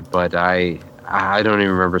 enjoy it, but I don't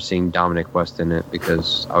even remember seeing Dominic West in it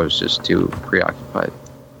because I was just too preoccupied.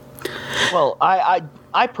 Well,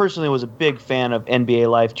 I personally was a big fan of NBA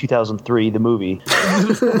Live 2003, the movie.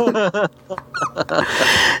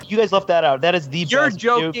 You guys left that out. That is the best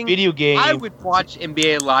video game. I would watch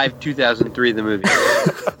NBA Live 2003, the movie.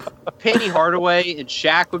 Penny Hardaway and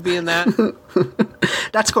Shaq would be in that.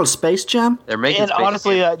 That's called Space Jam. They're making. And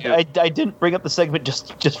honestly, I didn't bring up the segment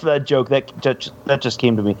just for that joke. That just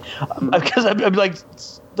came to me because I'm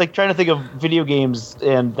like trying to think of video games,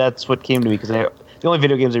 and that's what came to me because the only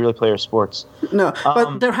video games I really play are sports. No,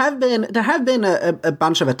 but there have been a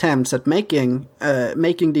bunch of attempts at making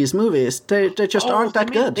these movies. They just aren't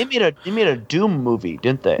that good. They made a Doom movie,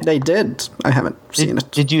 didn't they? They did. I haven't seen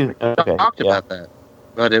it. Did you? Okay, talked about that,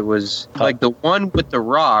 but it was like the one with The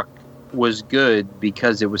Rock was good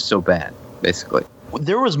because it was so bad, basically.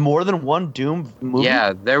 There was more than one Doom movie?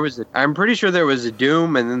 Yeah, there was. I'm pretty sure there was a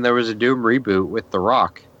Doom, and then there was a Doom reboot with The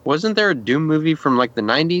Rock. Wasn't there a Doom movie from like the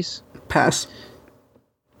 90s? Pass.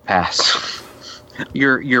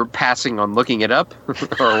 You're passing on looking it up,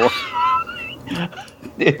 or what?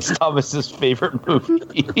 It's Thomas's favorite movie.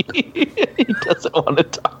 He doesn't want to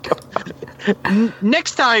talk about it.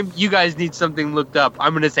 Next time you guys need something looked up,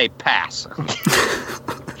 I'm going to say pass.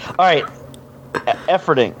 All right,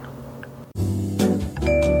 efforting.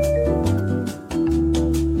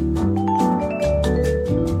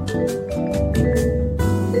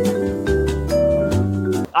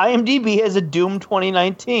 IMDb has a Doom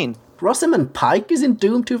 2019. Rosamund Pike is in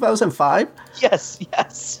Doom 2005?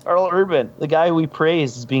 Yes. Carl Urban, the guy we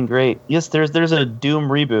praised as being great. Yes, there's a Doom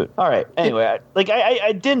reboot. All right. Anyway,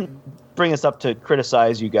 I didn't bring this up to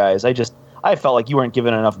criticize you guys. I felt like you weren't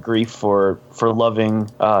given enough grief for loving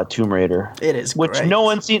Tomb Raider. It is which great. No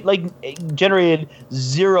one seen, generated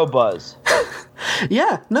zero buzz.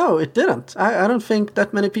 Yeah, no, it didn't. I don't think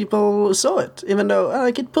that many people saw it, even though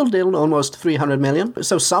it pulled in almost 300 million.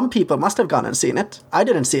 So some people must have gone and seen it. I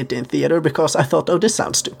didn't see it in theater because I thought, this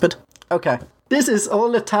sounds stupid. Okay. This is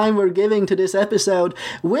all the time we're giving to this episode.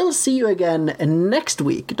 We'll see you again next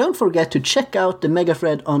week. Don't forget to check out the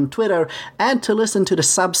Megafred on Twitter and to listen to the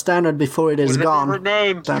Substandard before it is gone.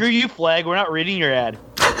 Name. Screw you, Flag. We're not reading your ad.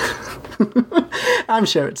 I'm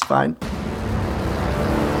sure it's fine.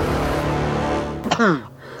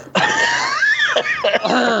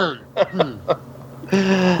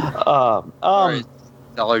 Sorry, it's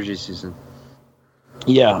allergy season.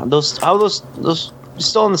 Yeah, those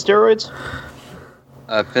still on the steroids?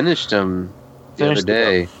 I finished them the other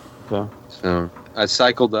day. Okay. So I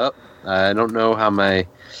cycled up. I don't know how my.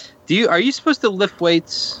 Are you supposed to lift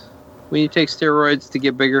weights when you take steroids to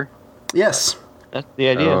get bigger? Yes. That's the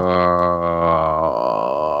idea.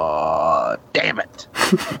 Damn it!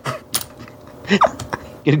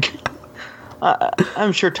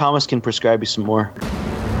 I'm sure Thomas can prescribe you some more.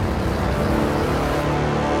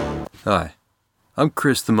 Hi, I'm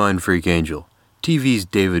Chris the Mind Freak Angel, TV's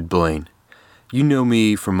David Blaine. You know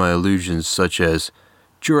me from my illusions such as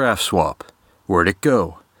Giraffe Swap, Where'd It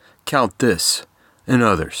Go, Count This, and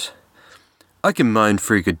others. I can mind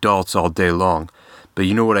freak adults all day long, but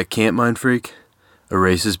you know what I can't mind freak? A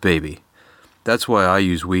racist baby. That's why I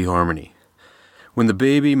use WeHarmony. When the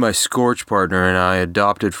baby my Scorch partner and I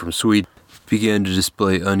adopted from Sweden began to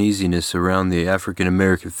display uneasiness around the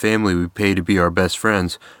African-American family we pay to be our best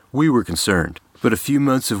friends, we were concerned. But a few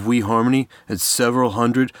months of WeHarmony and several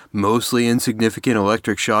hundred mostly insignificant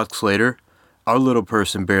electric shocks later, our little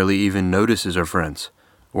person barely even notices our friends.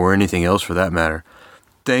 Or anything else for that matter.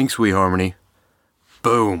 Thanks, WeHarmony.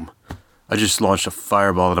 Boom. I just launched a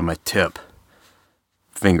fireball out of my tip.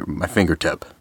 My fingertip.